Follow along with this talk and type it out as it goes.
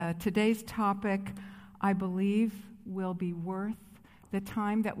today's topic, I believe, will be worth the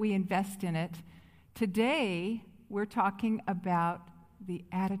time that we invest in it. Today, we're talking about the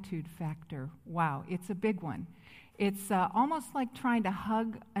attitude factor. Wow, it's a big one. It's almost like trying to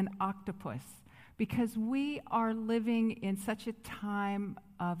hug an octopus, because we are living in such a time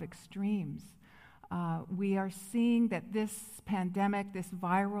of extremes. We are seeing that this pandemic, this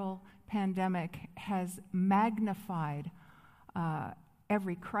viral pandemic, has magnified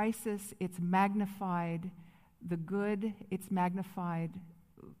every crisis. It's magnified the good. It's magnified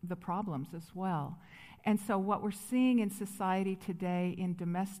the problems as well. And so what we're seeing in society today in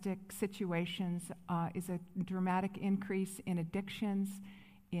domestic situations is a dramatic increase in addictions,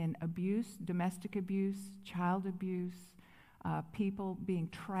 in abuse, domestic abuse, child abuse, people being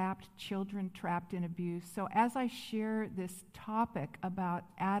trapped, children trapped in abuse. So as I share this topic about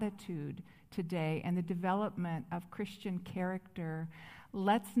attitude today and the development of Christian character,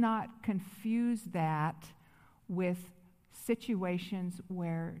 let's not confuse that with situations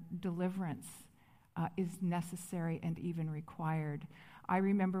where deliverance is necessary and even required. I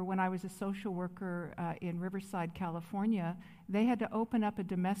remember when I was a social worker in Riverside, California, they had to open up a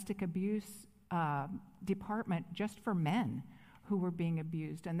domestic abuse department just for men who were being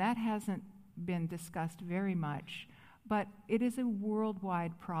abused, and that hasn't been discussed very much, but it is a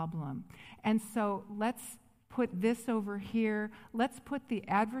worldwide problem. And so let's put this over here. Let's put the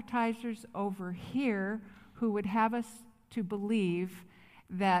advertisers over here who would have us to believe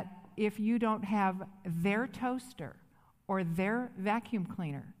that if you don't have their toaster or their vacuum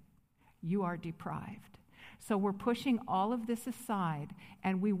cleaner, you are deprived. So we're pushing all of this aside,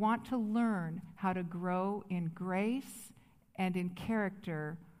 and we want to learn how to grow in grace and in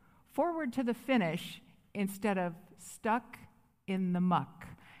character forward to the finish instead of stuck in the muck.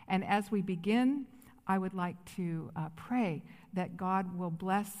 And as we begin, I would like to pray that God will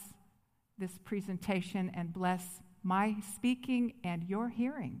bless this presentation and bless my speaking and your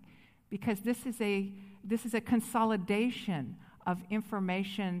hearing, because this is a consolidation of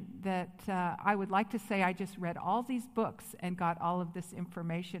information that I would like to say I just read all these books and got all of this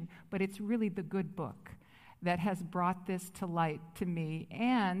information, but it's really the good book that has brought this to light to me.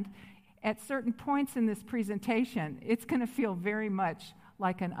 And at certain points in this presentation, it's going to feel very much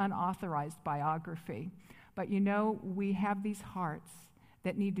like an unauthorized biography. But you know, we have these hearts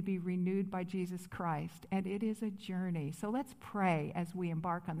that need to be renewed by Jesus Christ, and it is a journey. So let's pray as we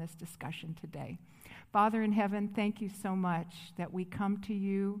embark on this discussion today. Father in heaven, thank you so much that we come to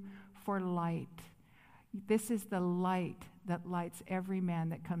you for light. This is the light that lights every man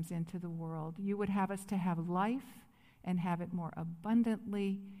that comes into the world. You would have us to have life and have it more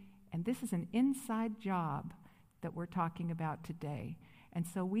abundantly, and this is an inside job that we're talking about today. And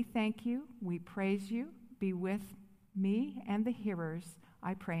so we thank you, we praise you, be with me and the hearers,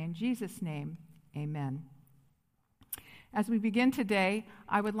 I pray in Jesus' name, amen. As we begin today,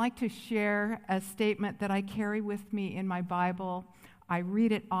 I would like to share a statement that I carry with me in my Bible. I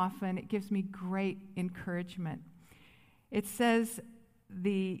read it often. It gives me great encouragement. It says,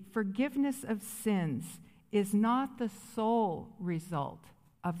 the forgiveness of sins is not the sole result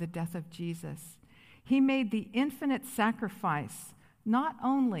of the death of Jesus. He made the infinite sacrifice not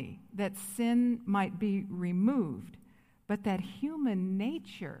only that sin might be removed, but that human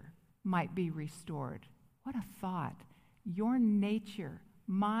nature might be restored. What a thought. Your nature,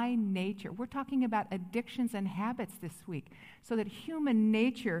 my nature. We're talking about addictions and habits this week, so that human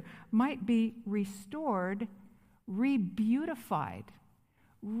nature might be restored, re-beautified,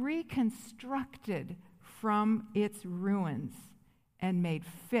 reconstructed from its ruins, and made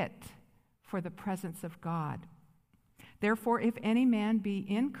fit for the presence of God. Therefore, if any man be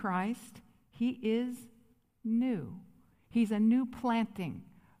in Christ, he is new. He's a new planting.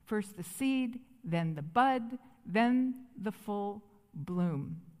 First the seed, then the bud, then the full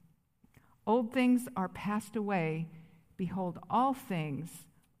bloom. Old things are passed away. Behold, all things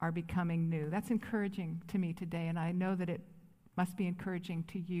are becoming new. That's encouraging to me today, and I know that it must be encouraging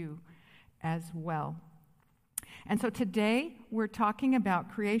to you as well. And so today we're talking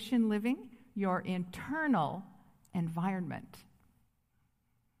about creation living, your internal environment.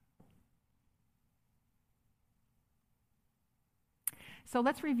 So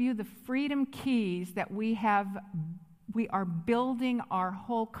let's review the freedom keys that we have. We are building our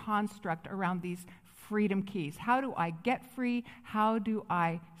whole construct around these freedom keys. How do I get free? How do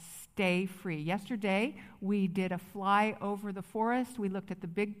I stay free? Yesterday, we did a fly over the forest. We looked at the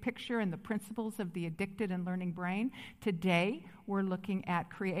big picture and the principles of the addicted and learning brain. Today, we're looking at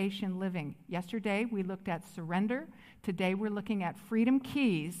creation living. Yesterday, we looked at surrender. Today, we're looking at freedom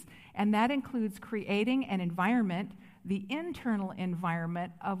keys, and that includes creating an environment the internal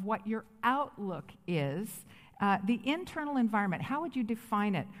environment of what your outlook is. The internal environment, how would you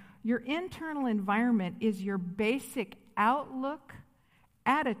define it? Your internal environment is your basic outlook,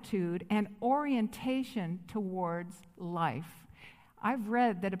 attitude, and orientation towards life. I've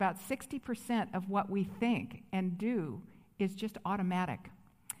read that about 60% of what we think and do is just automatic.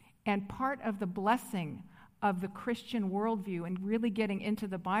 And part of the blessing of the Christian worldview and really getting into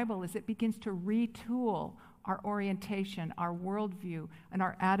the Bible is it begins to retool our orientation, our worldview, and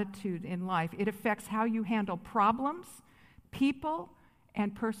our attitude in life. It affects how you handle problems, people,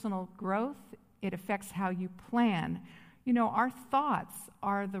 and personal growth. It affects how you plan. You know, our thoughts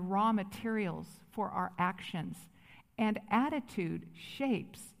are the raw materials for our actions, and attitude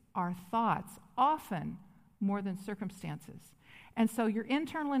shapes our thoughts, often more than circumstances. And so your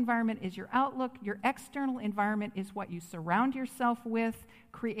internal environment is your outlook. Your external environment is what you surround yourself with,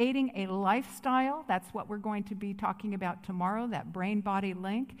 creating a lifestyle. That's what we're going to be talking about tomorrow, that brain-body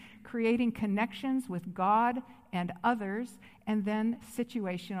link, creating connections with God and others, and then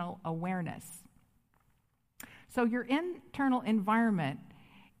situational awareness. So your internal environment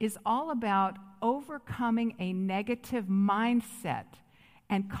is all about overcoming a negative mindset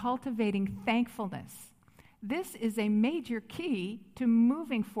and cultivating thankfulness. This is a major key to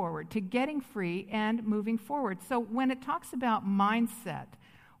moving forward, to getting free and moving forward. So when it talks about mindset,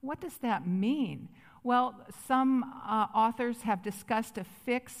 what does that mean? Well, some authors have discussed a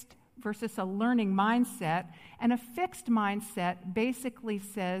fixed versus a learning mindset, and a fixed mindset basically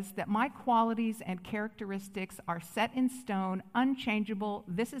says that my qualities and characteristics are set in stone, unchangeable.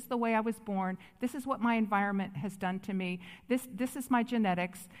 This is the way I was born. This is what my environment has done to me. This is my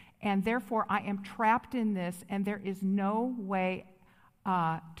genetics, and therefore I am trapped in this, and there is no way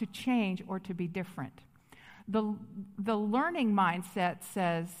to change or to be different. The learning mindset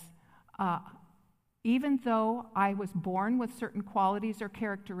says, even though I was born with certain qualities or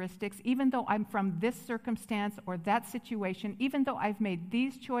characteristics, even though I'm from this circumstance or that situation, even though I've made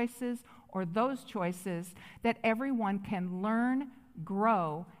these choices or those choices, that everyone can learn,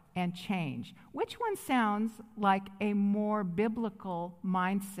 grow, and change. Which one sounds like a more biblical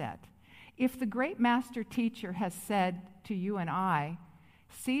mindset? If the great master teacher has said to you and I,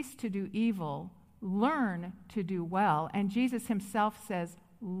 cease to do evil, learn to do well, and Jesus himself says,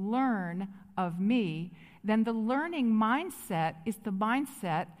 learn of me, then the learning mindset is the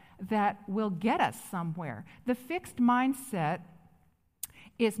mindset that will get us somewhere. The fixed mindset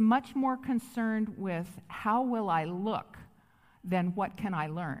is much more concerned with how will I look than what can I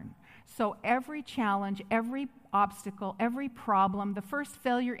learn. So every challenge, every obstacle, every problem, the first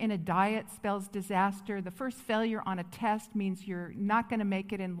failure in a diet spells disaster. The first failure on a test means you're not going to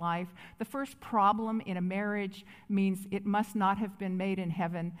make it in life. The first problem in a marriage means it must not have been made in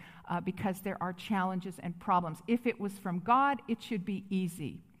heaven because there are challenges and problems. If it was from God, it should be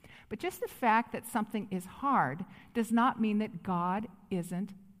easy. But just the fact that something is hard does not mean that God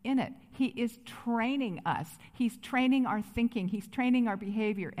isn't in it. He is training us. He's training our thinking. He's training our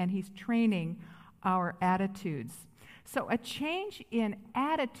behavior, and he's training our attitudes. So a change in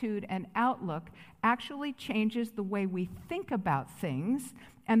attitude and outlook actually changes the way we think about things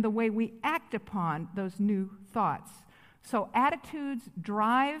and the way we act upon those new thoughts. So attitudes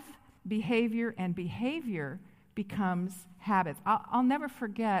drive behavior, and behavior becomes habits. I'll never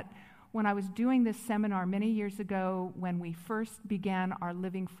forget when I was doing this seminar many years ago when we first began our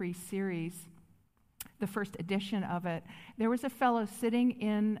Living Free series, the first edition of it, there was a fellow sitting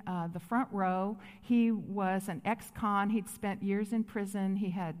in the front row. He was an ex-con. He'd spent years in prison.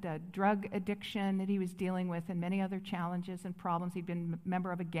 He had drug addiction that he was dealing with and many other challenges and problems. He'd been a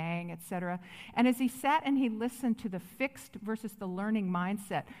member of a gang, etc. And as he sat and he listened to the fixed versus the learning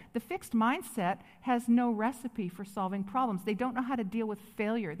mindset, the fixed mindset has no recipe for solving problems. They don't know how to deal with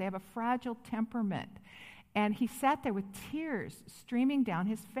failure. They have a fragile temperament. And he sat there with tears streaming down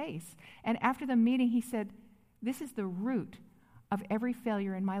his face. And after the meeting, he said, this is the root of every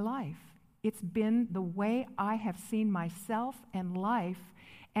failure in my life. It's been the way I have seen myself and life.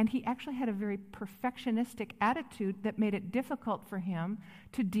 And he actually had a very perfectionistic attitude that made it difficult for him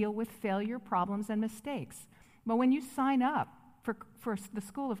to deal with failure, problems, and mistakes. But when you sign up for the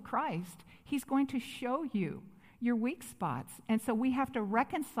School of Christ, he's going to show you your weak spots. And so we have to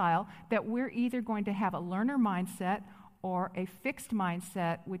reconcile that we're either going to have a learner mindset or a fixed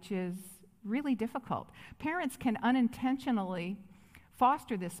mindset, which is really difficult. Parents can unintentionally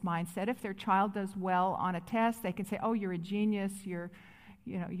foster this mindset. If their child does well on a test, they can say, oh, you're a genius, you're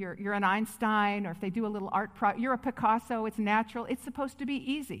an Einstein, or if they do a little art you're a Picasso, it's natural, it's supposed to be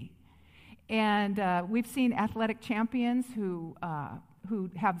easy. And we've seen athletic champions who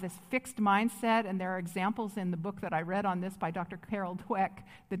who have this fixed mindset, and there are examples in the book that I read on this by Dr. Carol Dweck.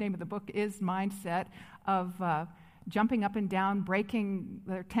 The name of the book is Mindset, of jumping up and down, breaking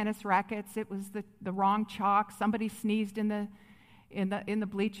their tennis rackets. It was the wrong chalk. Somebody sneezed in the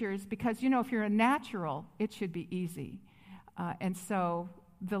bleachers, because, if you're a natural, it should be easy. And so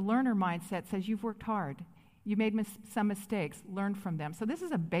the learner mindset says you've worked hard. You made some mistakes. Learn from them. So this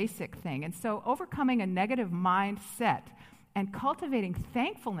is a basic thing. And so overcoming a negative mindset and cultivating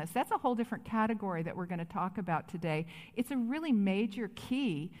thankfulness, that's a whole different category that we're going to talk about today. It's a really major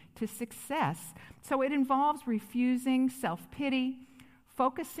key to success. So it involves refusing self-pity,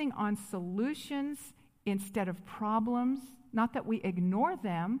 focusing on solutions instead of problems. Not that we ignore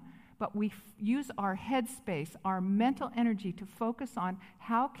them, but we use our headspace, our mental energy to focus on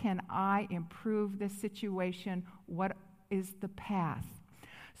how can I improve this situation? What is the path?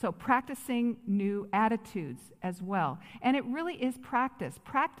 So practicing new attitudes as well. And it really is practice.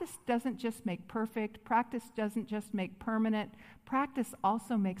 Practice doesn't just make perfect. Practice doesn't just make permanent. Practice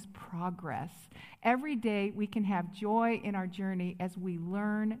also makes progress. Every day we can have joy in our journey as we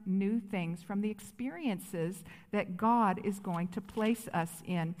learn new things from the experiences that God is going to place us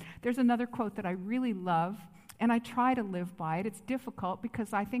in. There's another quote that I really love, and I try to live by it. It's difficult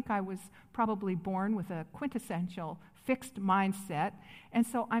because I think I was probably born with a quintessential fixed mindset. And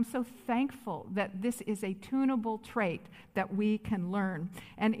so I'm so thankful that this is a tunable trait that we can learn.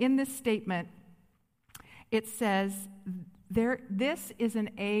 And in this statement, it says, this is an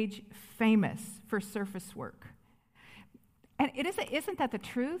age famous for surface work. And isn't that the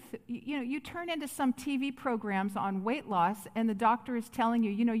truth? You turn into some TV programs on weight loss, and the doctor is telling you,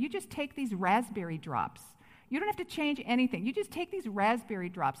 you just take these raspberry drops. You don't have to change anything. You just take these raspberry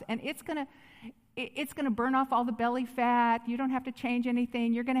drops, and it's going to burn off all the belly fat. You don't have to change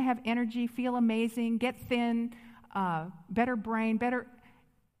anything. You're going to have energy, feel amazing, get thin, better brain, better.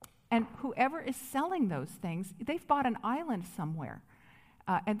 And whoever is selling those things, they've bought an island somewhere.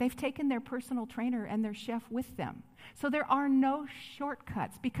 And they've taken their personal trainer and their chef with them. So there are no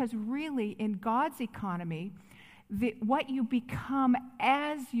shortcuts, because really in God's economy, what you become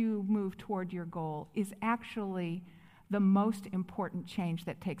as you move toward your goal is actually the most important change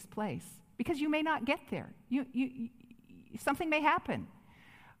that takes place. Because you may not get there. Something may happen.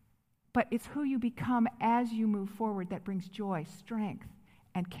 But it's who you become as you move forward that brings joy, strength,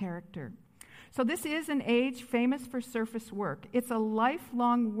 and character. So this is an age famous for surface work. It's a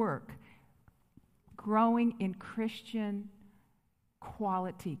lifelong work, growing in Christian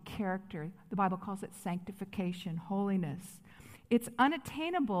quality, character. The Bible calls it sanctification, holiness. It's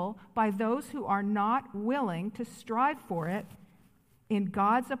unattainable by those who are not willing to strive for it in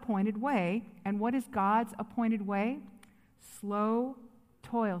God's appointed way. And what is God's appointed way? Slow,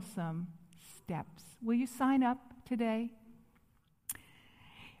 toilsome steps. Will you sign up today?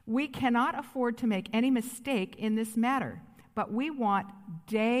 We cannot afford to make any mistake in this matter, but we want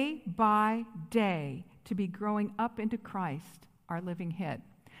day by day to be growing up into Christ, our living head.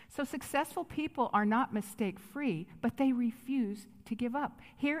 So successful people are not mistake-free, but they refuse to give up.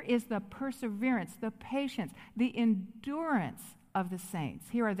 Here is the perseverance, the patience, the endurance of the saints.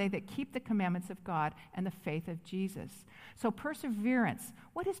 Here are they that keep the commandments of God and the faith of Jesus. So perseverance.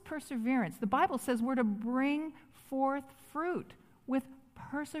 What is perseverance? The Bible says we're to bring forth fruit with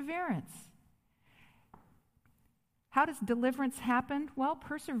perseverance. How does deliverance happen? Well,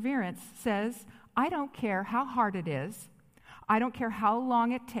 perseverance says, I don't care how hard it is. I don't care how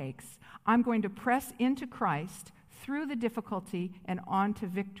long it takes. I'm going to press into Christ through the difficulty and on to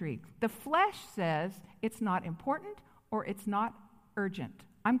victory. The flesh says it's not important or it's not urgent.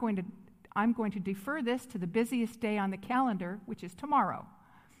 I'm going to defer this to the busiest day on the calendar, which is tomorrow.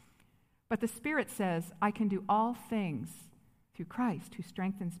 But the Spirit says, I can do all things through Christ who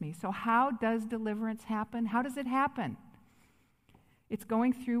strengthens me. So how does deliverance happen? How does it happen? It's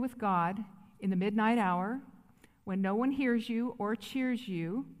going through with God in the midnight hour when no one hears you or cheers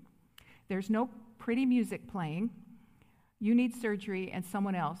you. There's no pretty music playing. You need surgery, and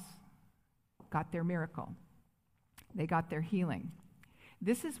someone else got their miracle. They got their healing.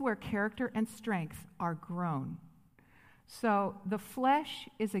 This is where character and strength are grown. So the flesh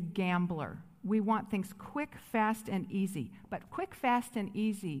is a gambler. We want things quick, fast, and easy. But quick, fast, and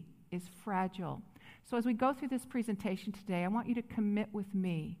easy is fragile. So as we go through this presentation today, I want you to commit with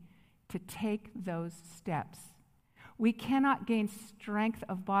me to take those steps. We cannot gain strength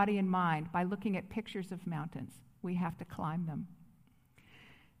of body and mind by looking at pictures of mountains. We have to climb them.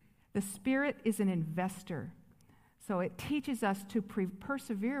 The Spirit is an investor. So it teaches us to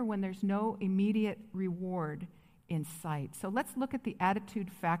persevere when there's no immediate reward in sight. So let's look at the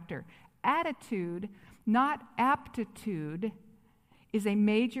attitude factor. Attitude, not aptitude, is a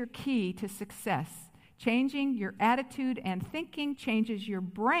major key to success. Changing your attitude and thinking changes your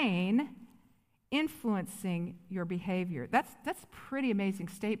brain, influencing your behavior. That's a pretty amazing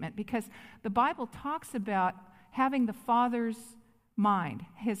statement, because the Bible talks about having the Father's mind,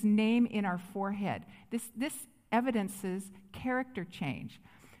 his name in our forehead. This evidences character change.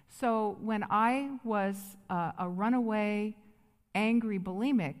 So when I was a runaway, angry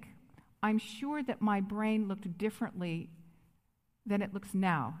bulimic, I'm sure that my brain looked differently than it looks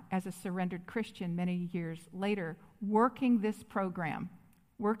now as a surrendered Christian many years later, working this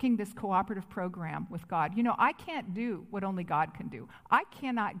cooperative program with God. You know, I can't do what only God can do. I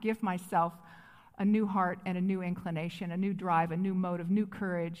cannot give myself a new heart and a new inclination, a new drive, a new motive, new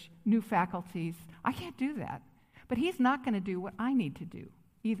courage, new faculties. I can't do that. But he's not going to do what I need to do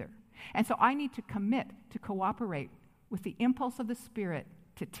either. And so I need to commit to cooperate with the impulse of the Spirit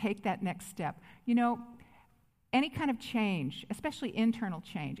to take that next step. You know, any kind of change, especially internal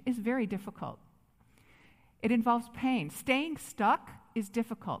change, is very difficult. It involves pain. Staying stuck is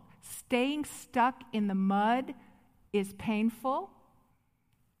difficult. Staying stuck in the mud is painful,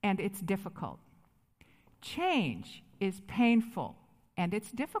 and it's difficult. Change is painful, and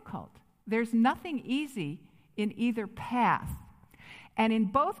it's difficult. There's nothing easy in either path. And in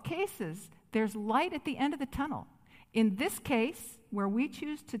both cases, there's light at the end of the tunnel. In this case, where we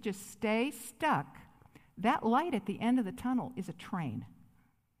choose to just stay stuck, that light at the end of the tunnel is a train,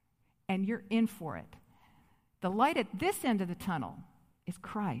 and you're in for it. The light at this end of the tunnel is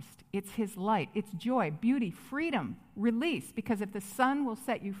Christ. It's his light. It's joy, beauty, freedom, release, because if the Son will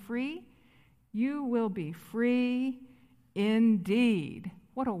set you free, you will be free indeed.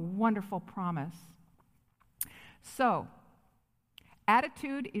 What a wonderful promise. So,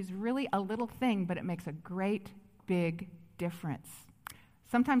 attitude is really a little thing, but it makes a great big difference.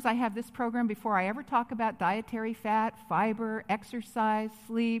 Sometimes I have this program before I ever talk about dietary fat, fiber, exercise,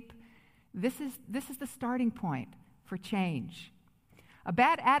 sleep. This is the starting point for change. A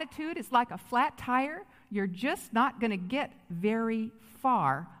bad attitude is like a flat tire. You're just not going to get very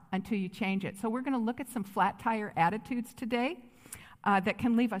far until you change it. So we're going to look at some flat tire attitudes today that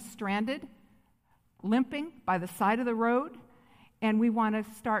can leave us stranded, limping by the side of the road. And we want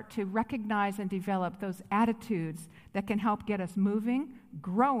to start to recognize and develop those attitudes that can help get us moving,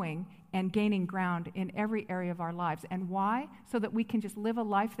 growing, and gaining ground in every area of our lives. And why? So that we can just live a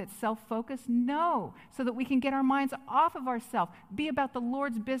life that's self-focused? No. So that we can get our minds off of ourselves, be about the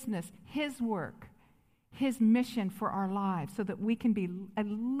Lord's business, his work, his mission for our lives, so that we can be a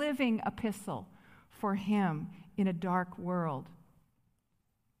living epistle for him in a dark world.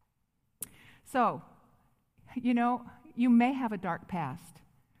 So, you know, you may have a dark past,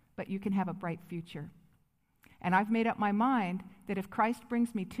 but you can have a bright future. And I've made up my mind that if Christ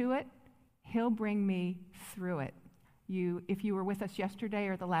brings me to it, he'll bring me through it. If you were with us yesterday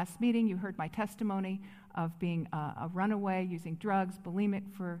or the last meeting, you heard my testimony of being a runaway, using drugs, bulimic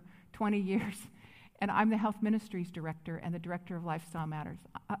for 20 years. And I'm the health ministries director and the director of Lifestyle Matters.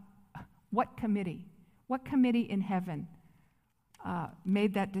 What committee in heaven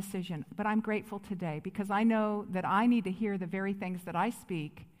made that decision? But I'm grateful today because I know that I need to hear the very things that I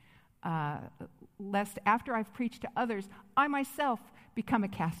speak, lest after I've preached to others, I myself become a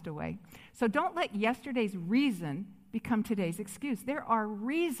castaway. So don't let yesterday's reason become today's excuse. There are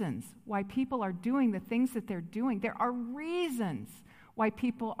reasons why people are doing the things that they're doing. There are reasons why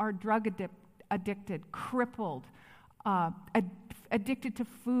people are drug addicted, crippled, addicted to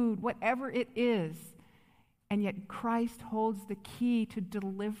food, whatever it is. And yet Christ holds the key to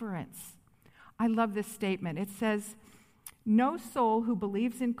deliverance. I love this statement. It says, no soul who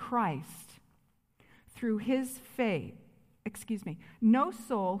believes in Christ through his faith, no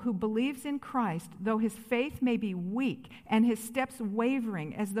soul who believes in Christ, though his faith may be weak and his steps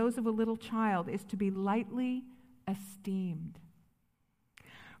wavering as those of a little child, is to be lightly esteemed.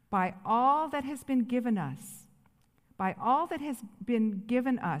 By all that has been given us,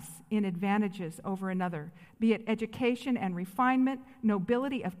 in advantages over another, be it education and refinement,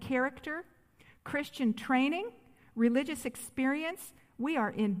 nobility of character, Christian training, religious experience, we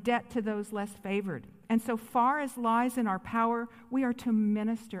are in debt to those less favored. And so far as lies in our power, we are to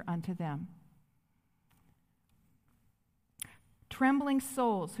minister unto them. Trembling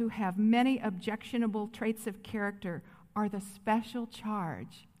souls who have many objectionable traits of character are the special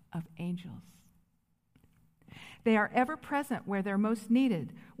charge of angels. They are ever present where they're most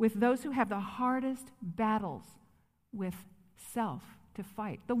needed, with those who have the hardest battles with self to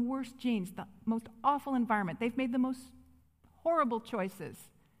fight, the worst genes, the most awful environment. They've made the most horrible choices.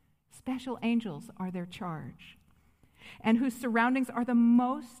 Special angels are their charge, and whose surroundings are the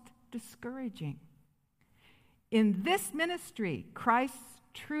most discouraging. In this ministry, Christ's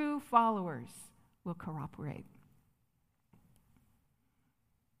true followers will cooperate.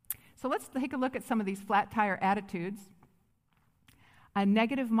 So let's take a look at some of these flat tire attitudes. A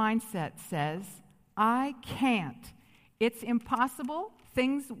negative mindset says, I can't. It's impossible.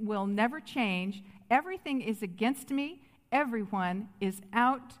 Things will never change. Everything is against me. Everyone is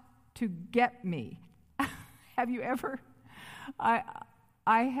out to get me. Have you ever? I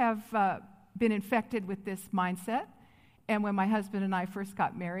have been infected with this mindset. And when my husband and I first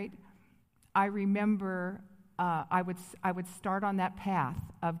got married, I remember I would start on that path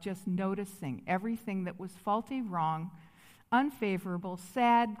of just noticing everything that was faulty, wrong, unfavorable,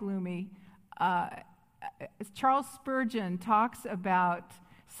 sad, gloomy. Charles Spurgeon talks about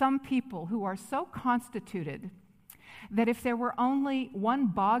some people who are so constituted that if there were only one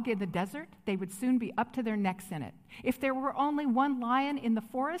bog in the desert, they would soon be up to their necks in it. If there were only one lion in the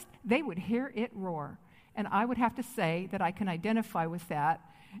forest, they would hear it roar. And I would have to say that I can identify with that.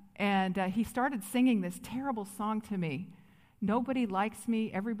 And he started singing this terrible song to me. Nobody likes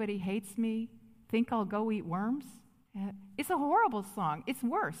me, everybody hates me, think I'll go eat worms? It's a horrible song. It's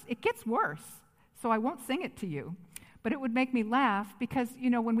worse. It gets worse. So I won't sing it to you. But it would make me laugh because,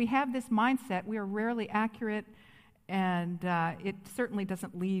 when we have this mindset, we are rarely accurate, and it certainly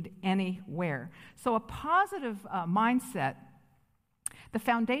doesn't lead anywhere. So a positive mindset, the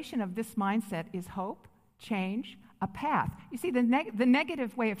foundation of this mindset is hope, change, a path. You see, the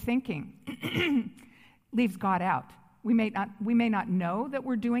negative way of thinking leaves God out. We may not know that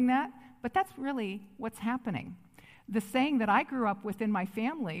we're doing that, but that's really what's happening. The saying that I grew up with in my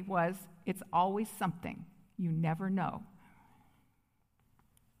family was, it's always something. You never know.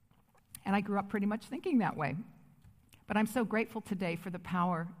 And I grew up pretty much thinking that way. But I'm so grateful today for the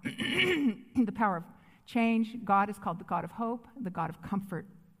power, the power of change. God is called the God of hope, the God of comfort.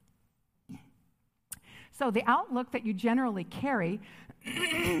 So the outlook that you generally carry,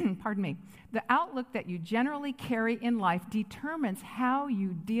 the outlook that you generally carry in life determines how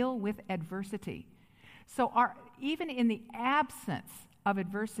you deal with adversity. So even in the absence of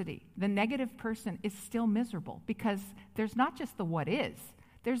adversity, the negative person is still miserable because there's not just the what is,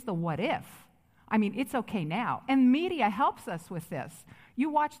 there's the what if. I mean, it's okay now. And media helps us with this. You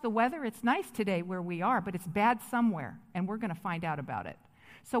watch the weather, it's nice today where we are, but it's bad somewhere, and we're going to find out about it.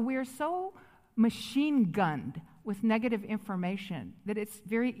 So we're so machine gunned with negative information that it's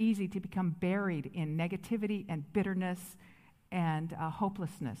very easy to become buried in negativity and bitterness and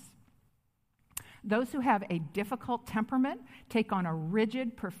hopelessness. Those who have a difficult temperament take on a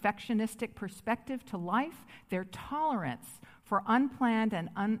rigid, perfectionistic perspective to life. Their tolerance for unplanned and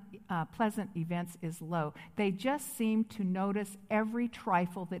unpleasant events is low. They just seem to notice every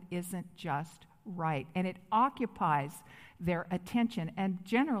trifle that isn't just right, and it occupies their attention and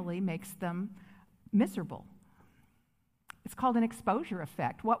generally makes them miserable. It's called an exposure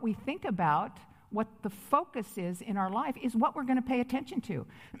effect. What we think about, what the focus is in our life, is what we're going to pay attention to.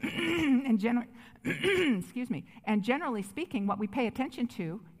 And generally speaking, what we pay attention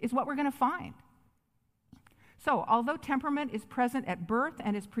to is what we're going to find. So, although temperament is present at birth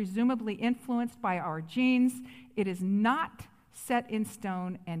and is presumably influenced by our genes, it is not set in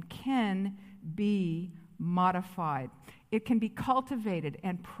stone and can be modified. It can be cultivated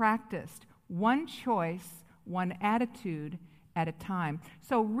and practiced, one choice, one attitude at a time.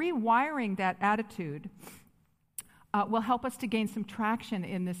 So rewiring that attitude will help us to gain some traction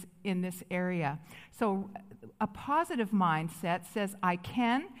in this area. So a positive mindset says, I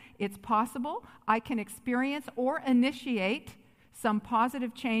can, it's possible, I can experience or initiate some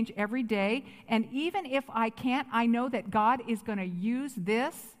positive change every day, and even if I can't, I know that God is going to use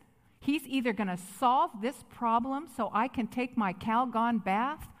this. He's either going to solve this problem so I can take my Calgon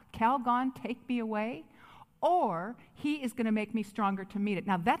bath, Calgon, take me away, or he is going to make me stronger to meet it.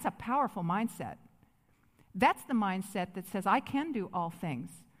 Now, that's a powerful mindset. That's the mindset that says, I can do all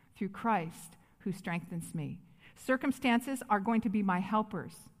things through Christ who strengthens me. Circumstances are going to be my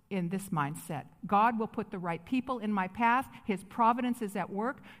helpers in this mindset. God will put the right people in my path. His providence is at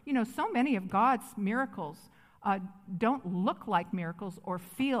work. So many of God's miracles don't look like miracles or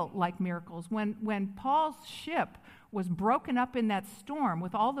feel like miracles. When Paul's ship was broken up in that storm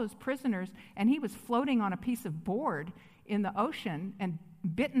with all those prisoners, and he was floating on a piece of board in the ocean and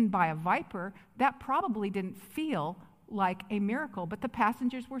bitten by a viper, that probably didn't feel like a miracle, but the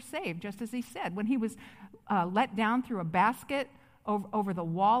passengers were saved, just as he said. When he was let down through a basket over the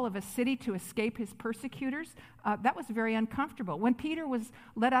wall of a city to escape his persecutors, that was very uncomfortable. When Peter was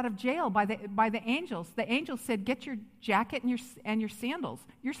let out of jail by the angels said, get your jacket and your sandals.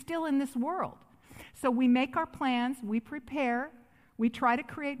 You're still in this world. So we make our plans, we prepare, We try to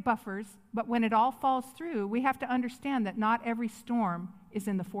create buffers, but when it all falls through, we have to understand that not every storm is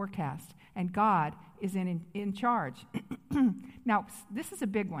in the forecast, and God is in charge. Now, this is a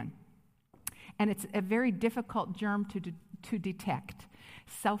big one, and it's a very difficult germ to detect.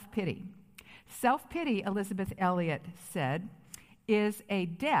 Self-pity. Self-pity, Elizabeth Elliot said, is a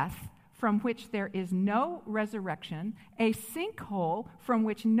death from which there is no resurrection, a sinkhole from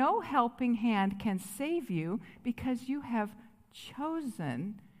which no helping hand can save you because you have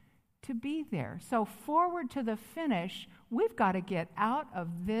chosen to be there. So forward to the finish, we've got to get out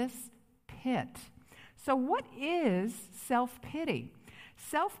of this pit. So what is self-pity?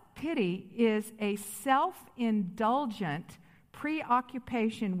 Self-pity is a self-indulgent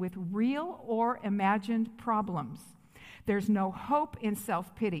preoccupation with real or imagined problems. There's no hope in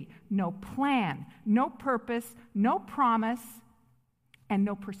self-pity, no plan, no purpose, no promise, and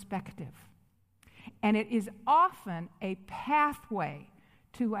no perspective. And it is often a pathway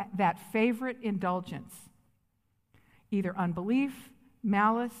to that favorite indulgence, either unbelief,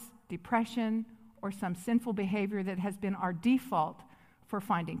 malice, depression, or some sinful behavior that has been our default for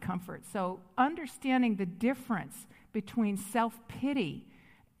finding comfort. So understanding the difference between self-pity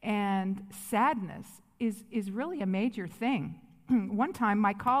and sadness is really a major thing. One time,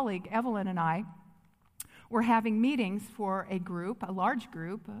 my colleague Evelyn and I were having meetings for a group, a large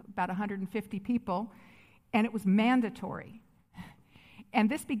group, about 150 people, and it was mandatory. And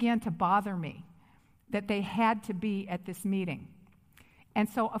this began to bother me, that they had to be at this meeting. And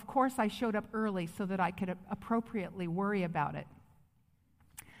so, of course, I showed up early so that I could appropriately worry about it.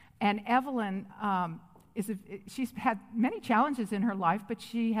 And Evelyn, she's had many challenges in her life, but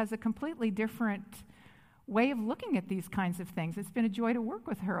she has a completely different way of looking at these kinds of things. It's been a joy to work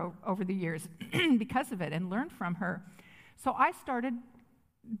with her over the years because of it and learn from her. So I started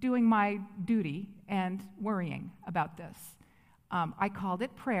doing my duty and worrying about this. I called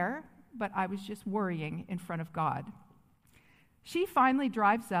it prayer, but I was just worrying in front of God. She finally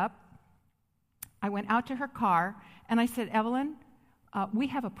drives up. I went out to her car, and I said, Evelyn, we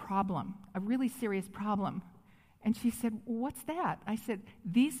have a problem, a really serious problem. And she said, what's that? I said,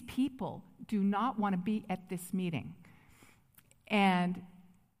 these people do not want to be at this meeting. And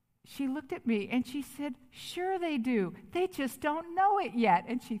she looked at me and she said, sure they do. They just don't know it yet.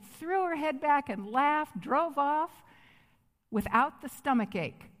 And she threw her head back and laughed, drove off without the stomach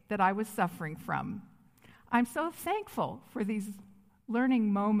ache that I was suffering from. I'm so thankful for these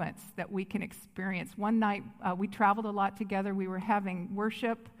learning moments that we can experience. One night, we traveled a lot together. We were having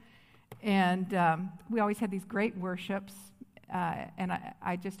worship, and we always had these great worships, and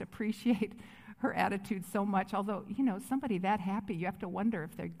I just appreciate her attitude so much. Although, somebody that happy, you have to wonder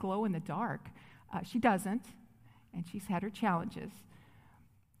if they glow in the dark. She doesn't, and she's had her challenges.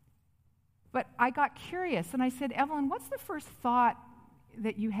 But I got curious, and I said, Evelyn, what's the first thought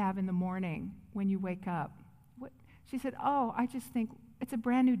that you have in the morning when you wake up? She said, I just think it's a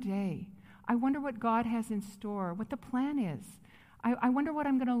brand new day. I wonder what God has in store, what the plan is. I wonder what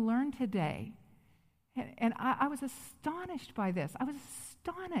I'm going to learn today. And I was astonished by this. I was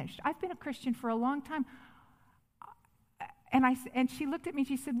astonished. I've been a Christian for a long time. And she looked at me and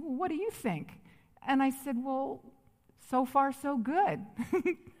she said, well, what do you think? And I said, well, so far so good.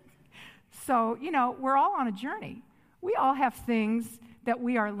 So, we're all on a journey. We all have things that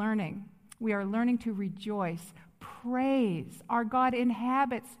we are learning. We are learning to rejoice, praise. Our God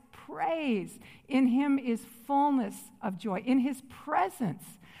inhabits praise. In him is fullness of joy. In his presence,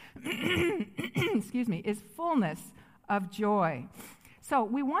 is fullness of joy. So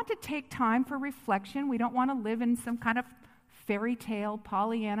we want to take time for reflection. We don't want to live in some kind of fairy tale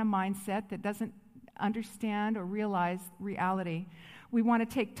Pollyanna mindset that doesn't understand or realize reality. We want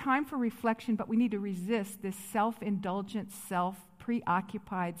to take time for reflection, but we need to resist this self-indulgent,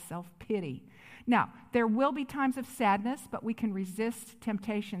 preoccupied self-pity. Now, there will be times of sadness, but we can resist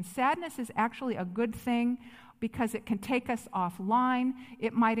temptation. Sadness is actually a good thing because it can take us offline.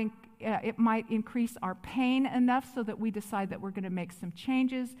 It might increase our pain enough so that we decide that we're going to make some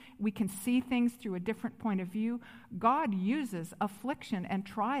changes. We can see things through a different point of view. God uses affliction and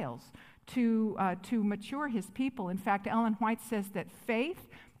trials to mature his people. In fact, Ellen White says that faith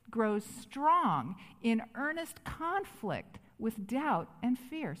grows strong in earnest conflict with doubt and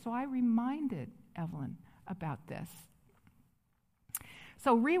fear. So I reminded Evelyn about this.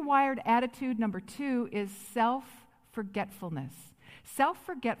 So rewired attitude number 2 is self-forgetfulness.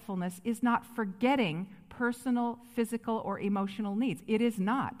 Self-forgetfulness is not forgetting personal, physical, or emotional needs. It is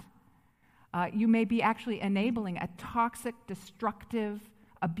not. You may be actually enabling a toxic, destructive,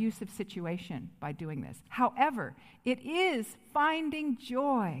 abusive situation by doing this. However, it is finding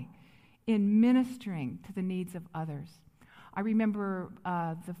joy in ministering to the needs of others. I remember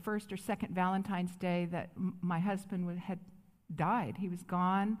the first or second Valentine's Day that my husband had died. He was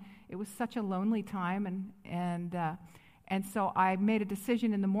gone. It was such a lonely time, and so I made a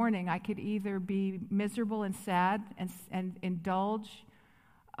decision in the morning. I could either be miserable and sad and indulge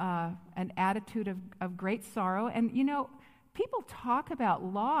an attitude of great sorrow. And people talk about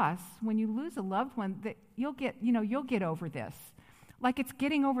loss when you lose a loved one, that you'll get over this, like it's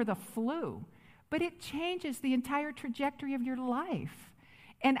getting over the flu, but it changes the entire trajectory of your life.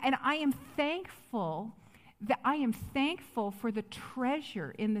 And I am thankful for the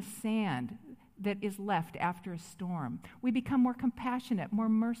treasure in the sand that is left after a storm. We become more compassionate, more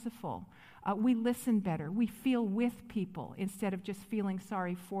merciful. We listen better. We feel with people instead of just feeling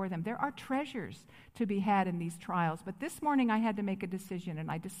sorry for them. There are treasures to be had in these trials. But this morning I had to make a decision, and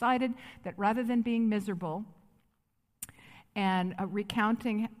I decided that rather than being miserable and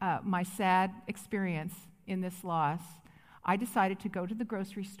recounting my sad experience in this loss, I decided to go to the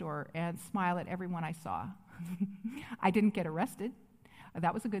grocery store and smile at everyone I saw. I didn't get arrested.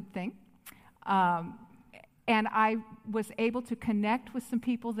 That was a good thing. And I was able to connect with some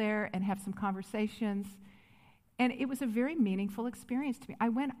people there and have some conversations. And it was a very meaningful experience to me. I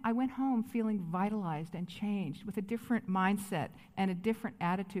went home feeling vitalized and changed with a different mindset and a different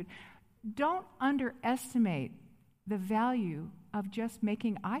attitude. Don't underestimate the value of just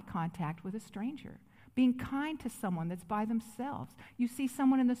making eye contact with a stranger. Being kind to someone that's by themselves. You see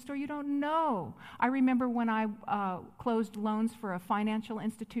someone in the store you don't know. I remember when I closed loans for a financial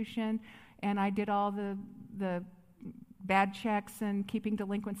institution, and I did all the bad checks and keeping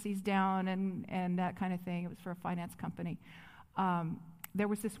delinquencies down and that kind of thing. It was for a finance company. There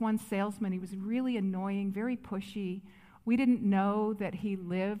was this one salesman. He was really annoying, very pushy. We didn't know that he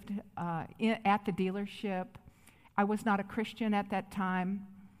lived at the dealership. I was not a Christian at that time.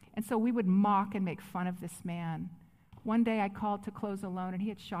 And so we would mock and make fun of this man. One day I called to close a loan, and he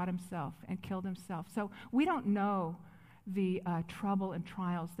had shot himself and killed himself. So we don't know the trouble and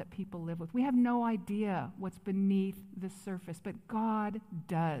trials that people live with. We have no idea what's beneath the surface, but God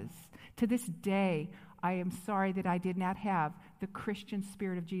does. To this day, I am sorry that I did not have the Christian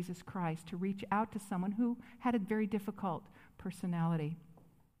spirit of Jesus Christ to reach out to someone who had a very difficult personality.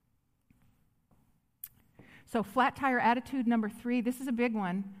 So flat tire attitude number 3, this is a big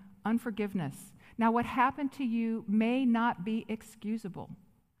one, unforgiveness. Now, what happened to you may not be excusable,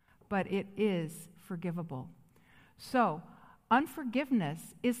 but it is forgivable. So unforgiveness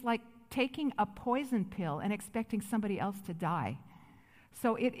is like taking a poison pill and expecting somebody else to die.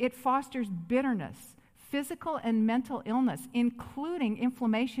 So it fosters bitterness, physical and mental illness, including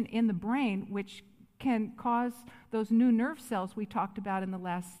inflammation in the brain, which can cause those new nerve cells we talked about in the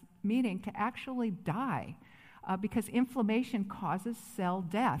last meeting to actually die. Because inflammation causes cell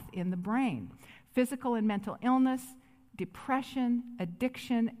death in the brain. Physical and mental illness, depression,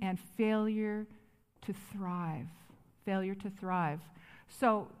 addiction, and failure to thrive. Failure to thrive.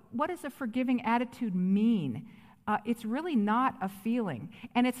 So what does a forgiving attitude mean? It's really not a feeling,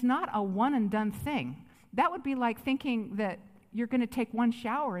 and it's not a one-and-done thing. That would be like thinking that you're going to take one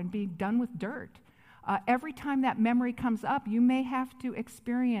shower and be done with dirt. Every time that memory comes up, you may have to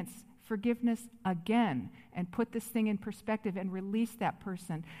experience forgiveness again and put this thing in perspective and release that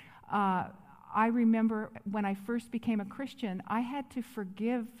person. I remember when I first became a Christian, I had to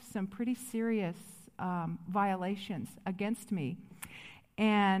forgive some pretty serious violations against me.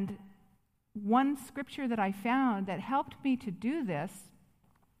 And one scripture that I found that helped me to do this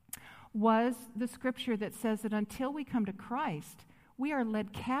was the scripture that says that until we come to Christ, we are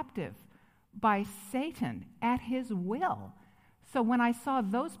led captive by Satan at his will. So when I saw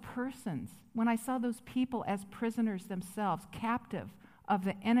those persons, when I saw those people as prisoners themselves, captive of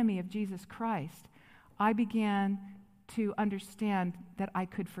the enemy of Jesus Christ, I began to understand that I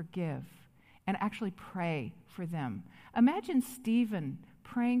could forgive and actually pray for them. Imagine Stephen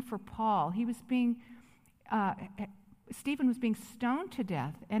praying for Paul. Stephen was being stoned to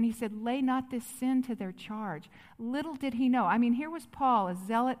death, and he said, "Lay not this sin to their charge." Little did he know. I mean, here was Paul, a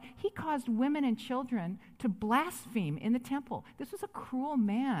zealot. He caused women and children to blaspheme in the temple. This was a cruel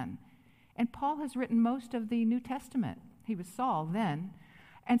man. And Paul has written most of the New Testament. He was Saul then.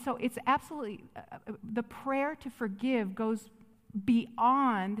 And so it's absolutely, the prayer to forgive goes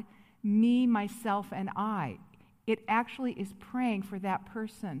beyond me, myself, and I. It actually is praying for that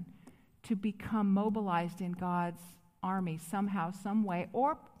person to become mobilized in God's army somehow, some way,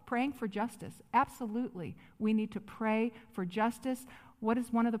 or praying for justice. Absolutely. We need to pray for justice. What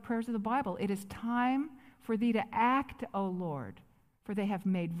is one of the prayers of the Bible? It is time for thee to act, O Lord, for they have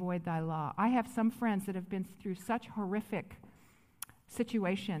made void thy law. I have some friends that have been through such horrific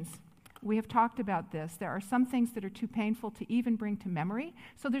situations We have talked about this. There are some things that are too painful to even bring to memory.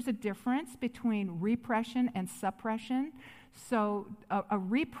 So there's a difference between repression and suppression. So a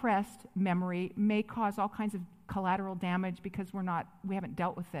repressed memory may cause all kinds of collateral damage because we haven't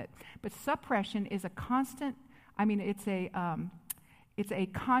dealt with it. But suppression is a constant, it's a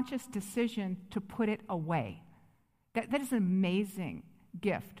conscious decision to put it away. That is an amazing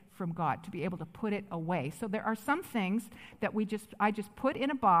gift from God, to be able to put it away. So there are some things that I just put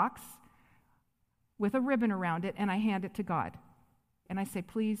in a box with a ribbon around it, and I hand it to God. And I say,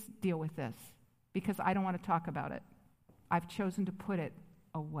 please deal with this, because I don't want to talk about it. I've chosen to put it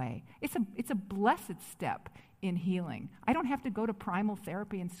away. It's a blessed step in healing. I don't have to go to primal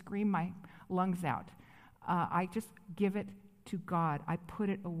therapy and scream my lungs out. I just give it to God. I put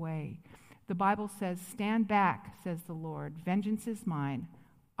it away. The Bible says, stand back, says the Lord. Vengeance is mine.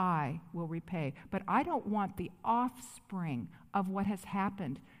 I will repay. But I don't want the offspring of what has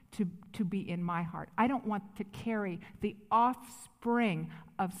happened to be in my heart. I don't want to carry the offspring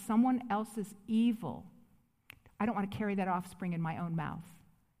of someone else's evil. I don't want to carry that offspring in my own mouth,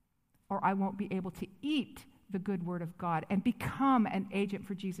 or I won't be able to eat the good word of God and become an agent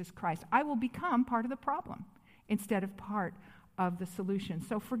for Jesus Christ. I will become part of the problem instead of part of the solution.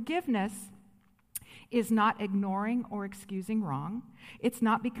 So forgiveness is not ignoring or excusing wrong. It's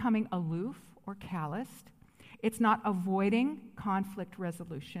not becoming aloof or calloused. It's not avoiding conflict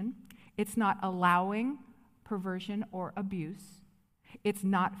resolution. It's not allowing perversion or abuse. It's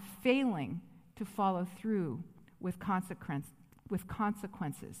not failing to follow through with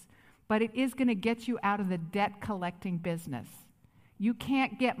consequences. But it is going to get you out of the debt collecting business. You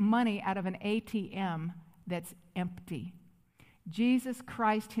can't get money out of an ATM that's empty. Jesus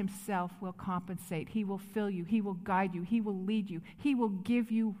Christ himself will compensate. He will fill you. He will guide you. He will lead you. He will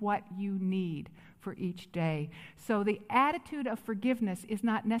give you what you need for each day. So the attitude of forgiveness is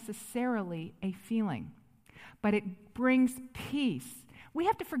not necessarily a feeling, but it brings peace. We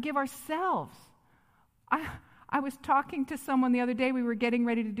have to forgive ourselves. I was talking to someone the other day. We were getting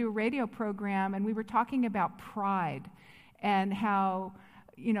ready to do a radio program, and we were talking about pride and how,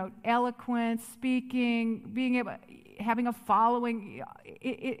 eloquence, speaking, being able, having a following,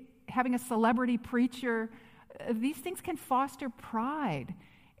 having a celebrity preacher, these things can foster pride,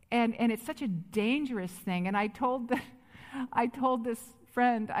 and it's such a dangerous thing. And I told this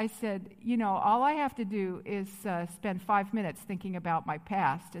friend, I said, all I have to do is spend 5 minutes thinking about my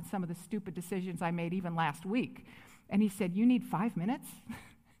past and some of the stupid decisions I made even last week. And he said, you need 5 minutes?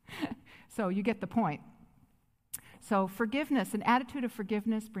 So you get the point. So forgiveness, an attitude of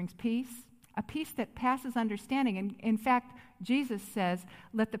forgiveness brings peace, a peace that passes understanding. And in fact, Jesus says,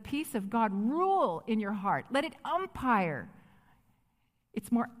 let the peace of God rule in your heart. Let it umpire.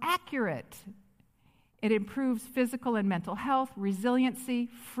 It's more accurate. It improves physical and mental health, resiliency,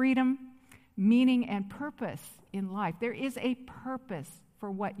 freedom, meaning, and purpose in life. There is a purpose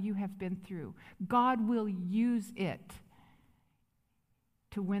for what you have been through. God will use it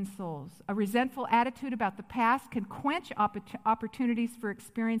to win souls. A resentful attitude about the past can quench opportunities for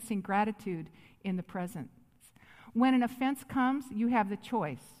experiencing gratitude in the present. When an offense comes, you have the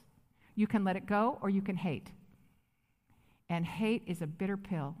choice. You can let it go or you can hate. And hate is a bitter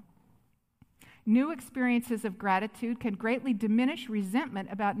pill. New experiences of gratitude can greatly diminish resentment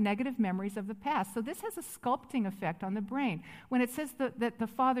about negative memories of the past. So this has a sculpting effect on the brain. When it says that the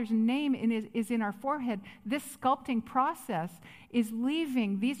Father's name is in our forehead, this sculpting process is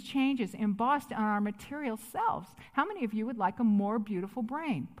leaving these changes embossed on our material selves. How many of you would like a more beautiful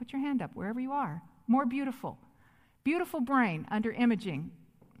brain? Put your hand up wherever you are. More beautiful. Beautiful brain under imaging.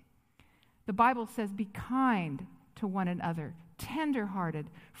 The Bible says, be kind to one another, tender-hearted,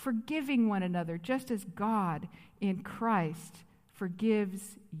 forgiving one another, just as God in Christ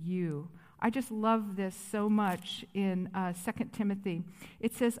forgives you. I just love this so much in 2 Timothy.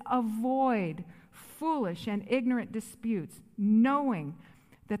 It says, avoid foolish and ignorant disputes, knowing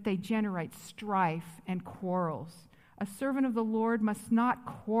that they generate strife and quarrels. A servant of the Lord must not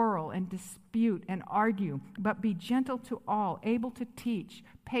quarrel and dispute and argue, but be gentle to all, able to teach,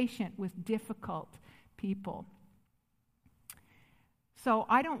 patient with difficult people. So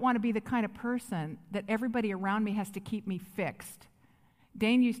I don't want to be the kind of person that everybody around me has to keep me fixed.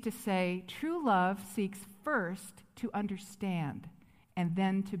 Dane used to say, true love seeks first to understand and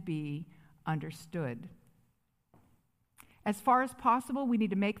then to be understood. As far as possible, we need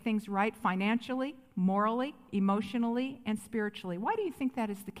to make things right financially, morally, emotionally, and spiritually. Why do you think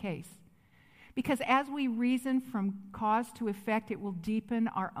that is the case? Because as we reason from cause to effect, it will deepen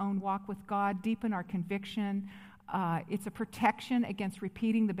our own walk with God, deepen our conviction, It's a protection against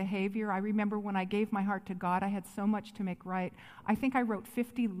repeating the behavior. I remember when I gave my heart to God, I had so much to make right. I think I wrote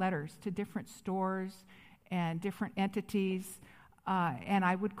 50 letters to different stores and different entities, and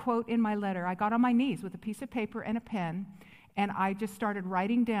I would quote in my letter. I got on my knees with a piece of paper and a pen, and I just started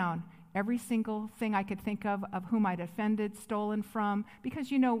writing down every single thing I could think of whom I'd offended, stolen from. Because,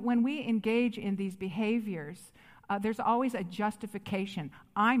 when we engage in these behaviors, there's always a justification.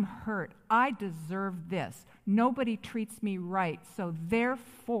 I'm hurt. I deserve this. Nobody treats me right, so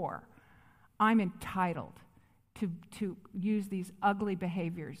therefore, I'm entitled to use these ugly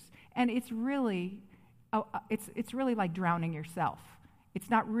behaviors. And it's really like drowning yourself. It's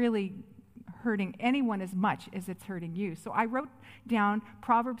not really hurting anyone as much as it's hurting you. So I wrote down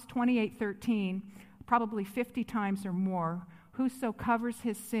Proverbs 28:13, probably 50 times or more. Whoso covers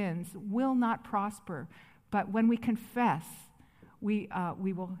his sins will not prosper, but when we confess,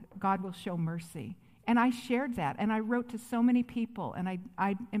 God will show mercy. And I shared that, and I wrote to so many people, and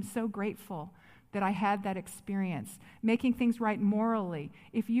I am so grateful that I had that experience, making things right morally.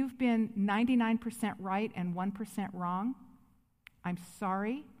 If you've been 99% right and 1% wrong, I'm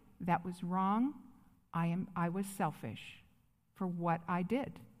sorry, that was wrong. I was selfish for what I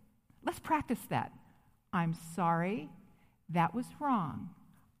did. Let's practice that. I'm sorry, that was wrong.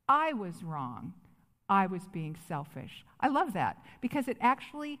 I was wrong. I was being selfish. I love that because it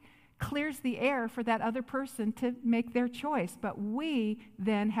actually clears the air for that other person to make their choice. But we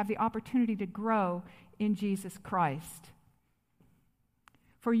then have the opportunity to grow in Jesus Christ.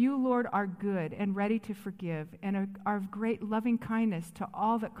 For you, Lord, are good and ready to forgive and are of great loving kindness to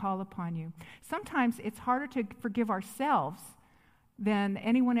all that call upon you. Sometimes it's harder to forgive ourselves than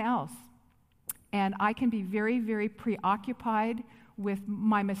anyone else. And I can be very, very preoccupied with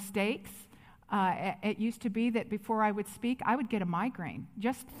my mistakes. It used to be that before I would speak, I would get a migraine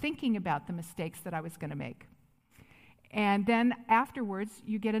just thinking about the mistakes that I was going to make. And then afterwards,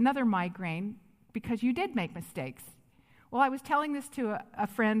 you get another migraine because you did make mistakes. Well, I was telling this to a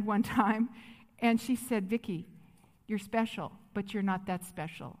friend one time, and she said, Vicki, you're special, but you're not that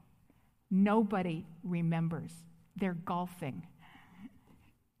special. Nobody remembers. They're golfing.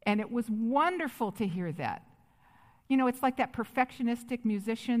 And it was wonderful to hear that. It's like that perfectionistic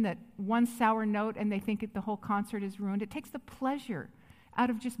musician that one sour note and they think the whole concert is ruined. It takes the pleasure out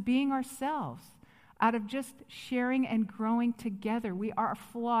of just being ourselves, out of just sharing and growing together. We are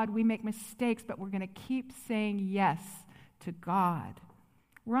flawed. We make mistakes, but we're going to keep saying yes to God.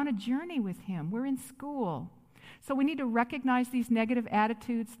 We're on a journey with Him. We're in school. So we need to recognize these negative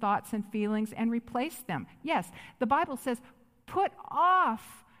attitudes, thoughts, and feelings and replace them. Yes, the Bible says, put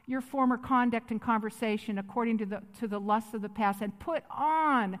off your former conduct and conversation according to the lusts of the past and put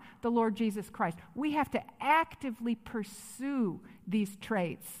on the Lord Jesus Christ. We have to actively pursue these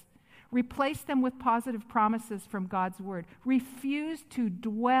traits. Replace them with positive promises from God's Word. Refuse to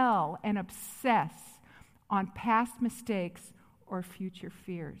dwell and obsess on past mistakes or future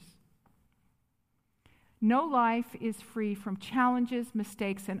fears. No life is free from challenges,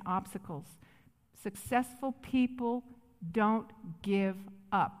 mistakes, and obstacles. Successful people don't give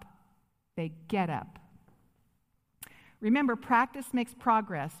up. They get up. Remember, practice makes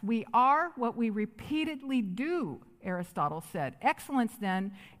progress. We are what we repeatedly do, Aristotle said. Excellence,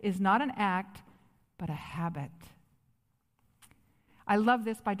 then, is not an act, but a habit. I love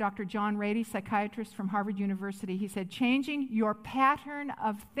this by Dr. John Rady, psychiatrist from Harvard University. He said, changing your pattern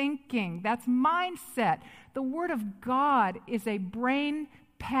of thinking, that's mindset. The Word of God is a brain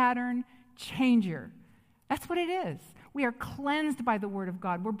pattern changer. That's what it is. We are cleansed by the Word of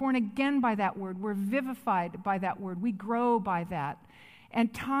God. We're born again by that Word. We're vivified by that Word. We grow by that.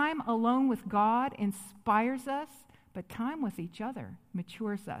 And time alone with God inspires us, but time with each other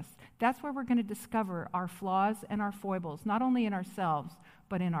matures us. That's where we're going to discover our flaws and our foibles, not only in ourselves,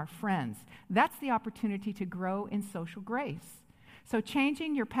 but in our friends. That's the opportunity to grow in social grace. So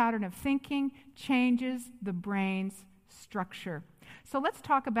changing your pattern of thinking changes the brain's structure. So let's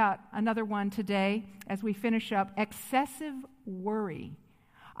talk about another one today as we finish up, excessive worry.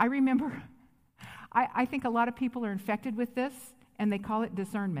 I remember, I think a lot of people are infected with this, and they call it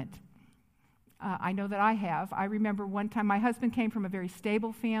discernment. I know that I have. I remember one time my husband came from a very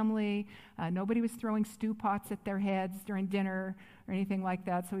stable family. Nobody was throwing stew pots at their heads during dinner or anything like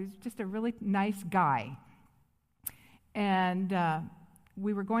that, so he was just a really nice guy. And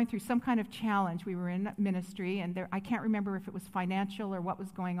we were going through some kind of challenge. We were in ministry, and I can't remember if it was financial or what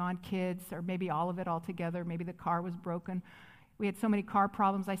was going on, kids, or maybe all of it all together. Maybe the car was broken. We had so many car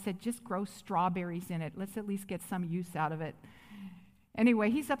problems. I said, just grow strawberries in it. Let's at least get some use out of it.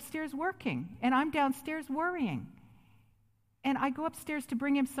 Anyway, he's upstairs working, and I'm downstairs worrying. And I go upstairs to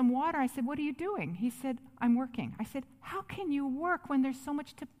bring him some water. I said, what are you doing? He said, I'm working. I said, how can you work when there's so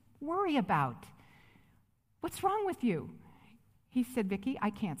much to worry about? What's wrong with you? He said, Vicki, I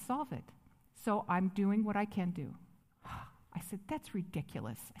can't solve it. So I'm doing what I can do. I said, that's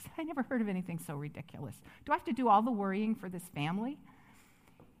ridiculous. I said, I never heard of anything so ridiculous. Do I have to do all the worrying for this family?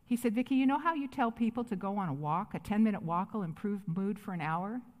 He said, Vicki, you know how you tell people to go on a walk? A 10-minute walk will improve mood for an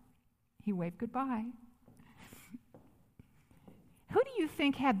hour? He waved goodbye. Who do you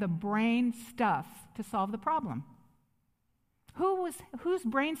think had the brain stuff to solve the problem? Whose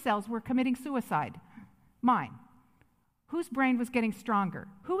brain cells were committing suicide? Mine. Whose brain was getting stronger?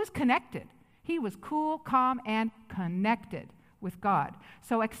 Who was connected? He was cool, calm, and connected with God.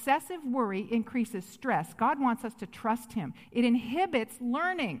 So excessive worry increases stress. God wants us to trust him. It inhibits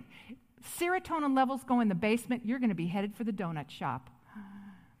learning. Serotonin levels go in the basement. You're going to be headed for the donut shop.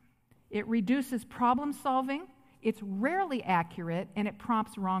 It reduces problem solving. It's rarely accurate, and it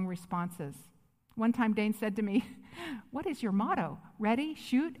prompts wrong responses. One time Dane said to me, what is your motto? Ready,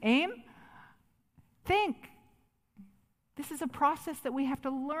 shoot, aim? Think. This is a process that we have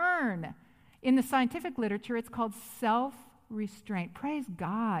to learn. In the scientific literature, it's called self-restraint. Praise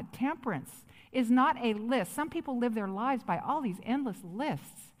God. Temperance is not a list. Some people live their lives by all these endless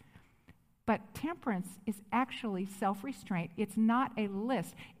lists. But temperance is actually self-restraint. It's not a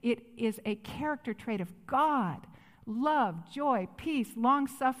list. It is a character trait of God. Love, joy, peace,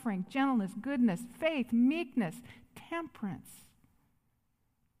 long-suffering, gentleness, goodness, faith, meekness, temperance.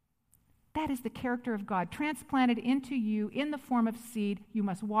 That is the character of God, transplanted into you in the form of seed. You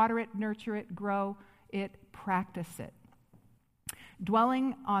must water it, nurture it, grow it, practice it.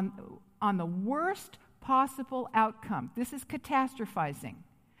 Dwelling on the worst possible outcome. This is catastrophizing.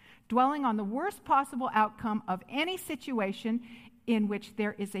 Dwelling on the worst possible outcome of any situation in which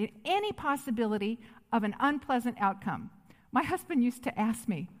there is any possibility of an unpleasant outcome. My husband used to ask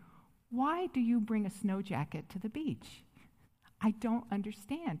me, why do you bring a snow jacket to the beach? I don't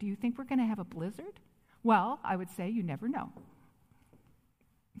understand. Do you think we're going to have a blizzard? Well, I would say you never know.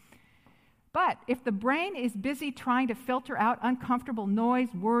 But if the brain is busy trying to filter out uncomfortable noise,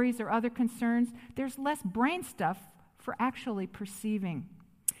 worries, or other concerns, there's less brain stuff for actually perceiving.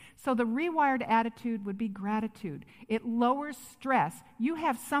 So the rewired attitude would be gratitude. It lowers stress. You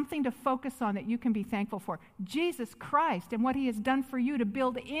have something to focus on that you can be thankful for. Jesus Christ and what he has done for you to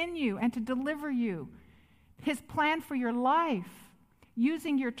build in you and to deliver you. His plan for your life,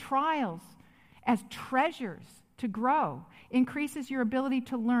 using your trials as treasures to grow, increases your ability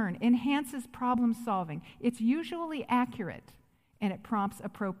to learn, enhances problem solving. It's usually accurate, and it prompts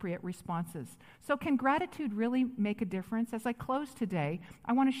appropriate responses. So can gratitude really make a difference? As I close today,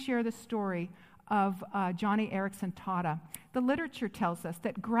 I want to share the story of Johnny Erickson Tata. The literature tells us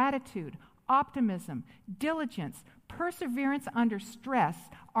that gratitude, optimism, diligence, perseverance under stress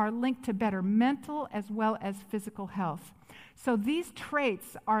are linked to better mental as well as physical health. So these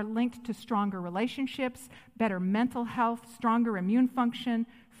traits are linked to stronger relationships, better mental health, stronger immune function,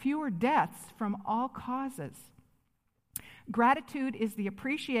 fewer deaths from all causes. Gratitude is the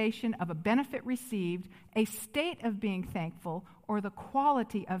appreciation of a benefit received, a state of being thankful, or the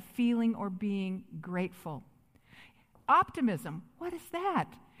quality of feeling or being grateful. Optimism, what is that?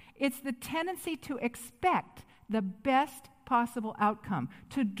 It's the tendency to expect the best possible outcome,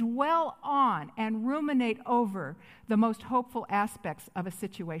 to dwell on and ruminate over the most hopeful aspects of a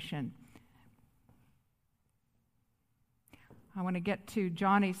situation. I want to get to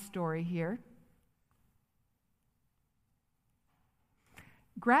Johnny's story here.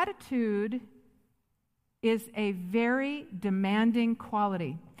 Gratitude is a very demanding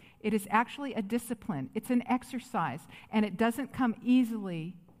quality. It is actually a discipline. It's an exercise, and it doesn't come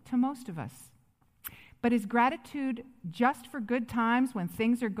easily to most of us. But is gratitude just for good times when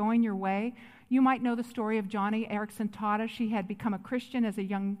things are going your way? You might know the story of Johnny Erickson Tata. She had become a Christian as a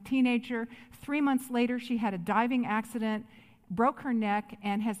young teenager. 3 months later, she had a diving accident, broke her neck,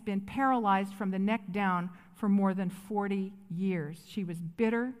 and has been paralyzed from the neck down for more than 40 years. She was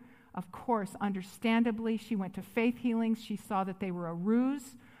bitter. Of course, understandably, she went to faith healings. She saw that they were a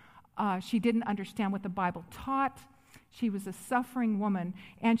ruse. She didn't understand what the Bible taught. She was a suffering woman,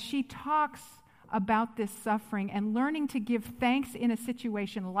 and she talks about this suffering and learning to give thanks in a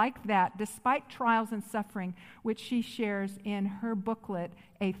situation like that, despite trials and suffering, which she shares in her booklet,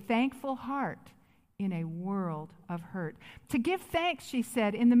 A Thankful Heart in a World of Hurt. To give thanks, she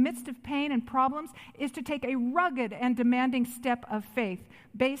said, in the midst of pain and problems is to take a rugged and demanding step of faith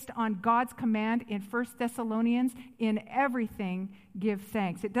based on God's command in 1 Thessalonians, in everything give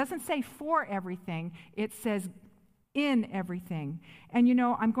thanks. It doesn't say for everything, it says in everything. And you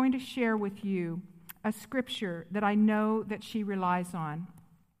know, I'm going to share with you a scripture that I know that she relies on.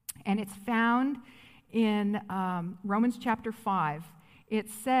 And it's found in Romans chapter 5. It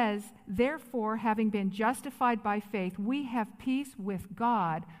says, therefore, having been justified by faith, we have peace with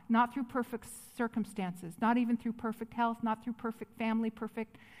God, not through perfect circumstances, not even through perfect health, not through perfect family,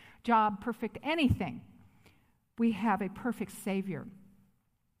 perfect job, perfect anything. We have a perfect Savior.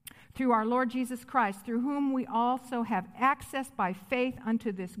 Through our Lord Jesus Christ, through whom we also have access by faith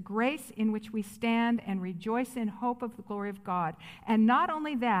unto this grace in which we stand and rejoice in hope of the glory of God. And not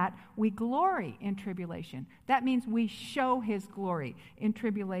only that, we glory in tribulation. That means we show his glory in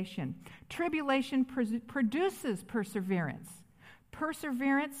tribulation. Tribulation produces perseverance.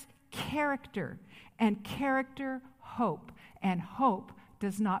 Perseverance, character. And character, hope. And hope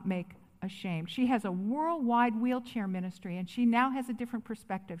does not make ashamed. She has a worldwide wheelchair ministry, and she now has a different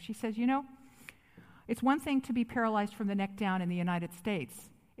perspective. She says, it's one thing to be paralyzed from the neck down in the United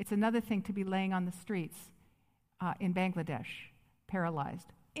States. It's another thing to be laying on the streets in Bangladesh, paralyzed,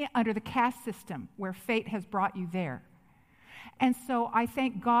 under the caste system where fate has brought you there. And so I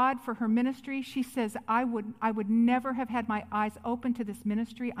thank God for her ministry. She says, I would never have had my eyes open to this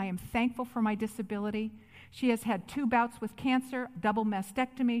ministry. I am thankful for my disability. She has had 2 bouts with cancer, double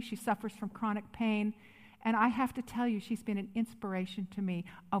mastectomy. She suffers from chronic pain. And I have to tell you, she's been an inspiration to me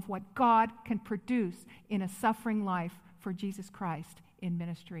of what God can produce in a suffering life for Jesus Christ in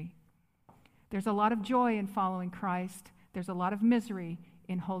ministry. There's a lot of joy in following Christ. There's a lot of misery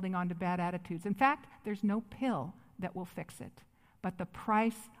in holding on to bad attitudes. In fact, there's no pill that will fix it. But the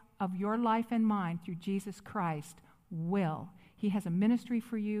price of your life and mine through Jesus Christ will. He has a ministry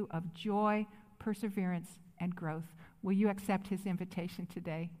for you of joy, perseverance, and growth. Will you accept his invitation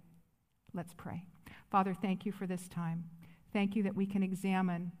today? Let's pray. Father, thank you for this time. Thank you that we can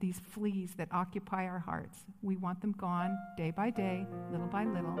examine these fleas that occupy our hearts. We want them gone day by day, little by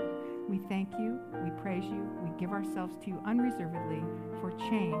little. We thank you, we praise you, we give ourselves to you unreservedly for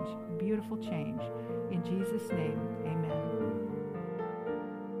change, beautiful change. In Jesus' name, amen.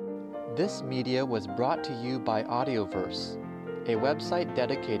 This media was brought to you by Audioverse, a website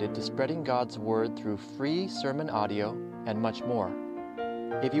dedicated to spreading God's Word through free sermon audio and much more.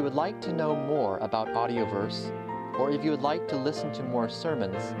 If you would like to know more about Audioverse, or if you would like to listen to more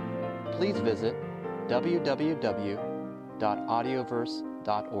sermons, please visit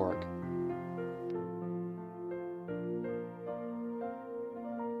www.audioverse.org.